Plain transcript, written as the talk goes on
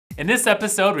In this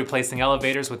episode, replacing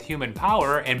elevators with human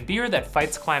power and beer that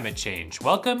fights climate change.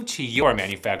 Welcome to your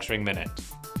Manufacturing Minute.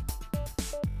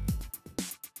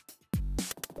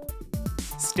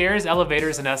 Stairs,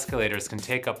 elevators, and escalators can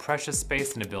take up precious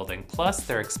space in a building, plus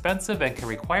they're expensive and can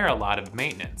require a lot of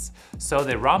maintenance. So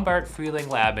the Rombaut Frieling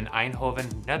lab in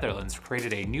Eindhoven, Netherlands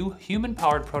created a new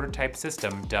human-powered prototype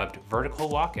system dubbed vertical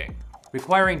walking.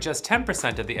 Requiring just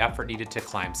 10% of the effort needed to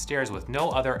climb stairs with no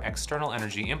other external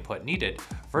energy input needed,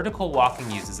 vertical walking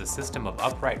uses a system of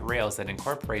upright rails that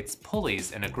incorporates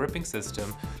pulleys and a gripping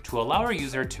system to allow a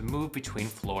user to move between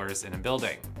floors in a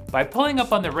building. By pulling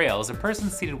up on the rails, a person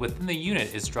seated within the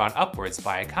unit is drawn upwards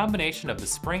by a combination of the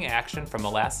spring action from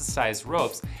elasticized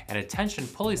ropes and a tension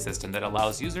pulley system that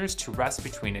allows users to rest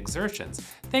between exertions,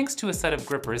 thanks to a set of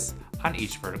grippers on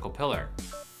each vertical pillar.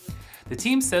 The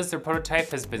team says their prototype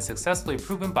has been successfully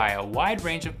proven by a wide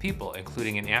range of people,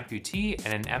 including an amputee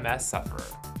and an MS sufferer.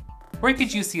 Where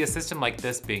could you see a system like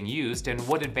this being used, and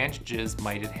what advantages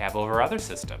might it have over other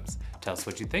systems? Tell us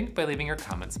what you think by leaving your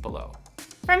comments below.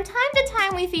 From time to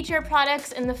time, we feature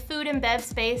products in the food and bev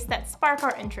space that spark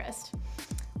our interest.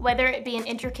 Whether it be an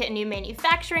intricate new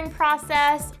manufacturing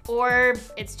process, or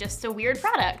it's just a weird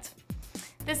product.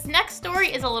 This next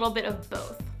story is a little bit of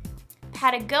both.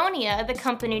 Patagonia, the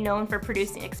company known for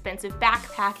producing expensive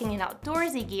backpacking and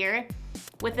outdoorsy gear,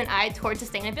 with an eye toward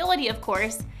sustainability of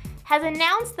course, has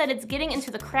announced that it's getting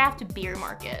into the craft beer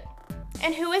market.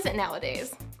 And who isn't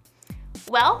nowadays?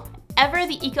 Well, ever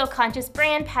the eco-conscious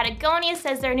brand Patagonia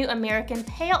says their new American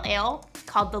Pale Ale,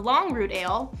 called the Long Root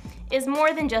Ale, is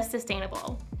more than just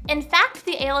sustainable. In fact,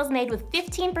 the ale is made with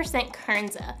 15%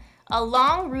 kernza, a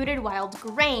long-rooted wild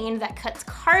grain that cuts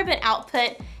carbon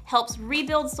output, helps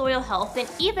rebuild soil health, and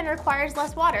even requires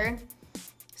less water.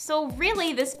 So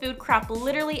really, this food crop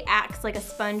literally acts like a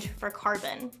sponge for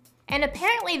carbon. And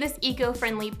apparently this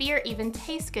eco-friendly beer even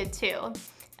tastes good too,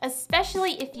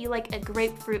 especially if you like a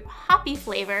grapefruit hoppy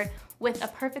flavor with a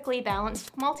perfectly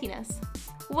balanced maltiness.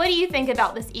 What do you think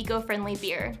about this eco-friendly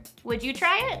beer? Would you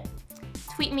try it?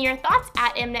 Tweet me your thoughts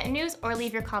at Mnet News or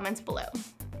leave your comments below.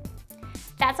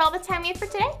 That's all the time we have for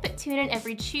today, but tune in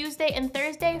every Tuesday and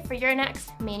Thursday for your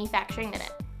next Manufacturing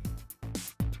Minute.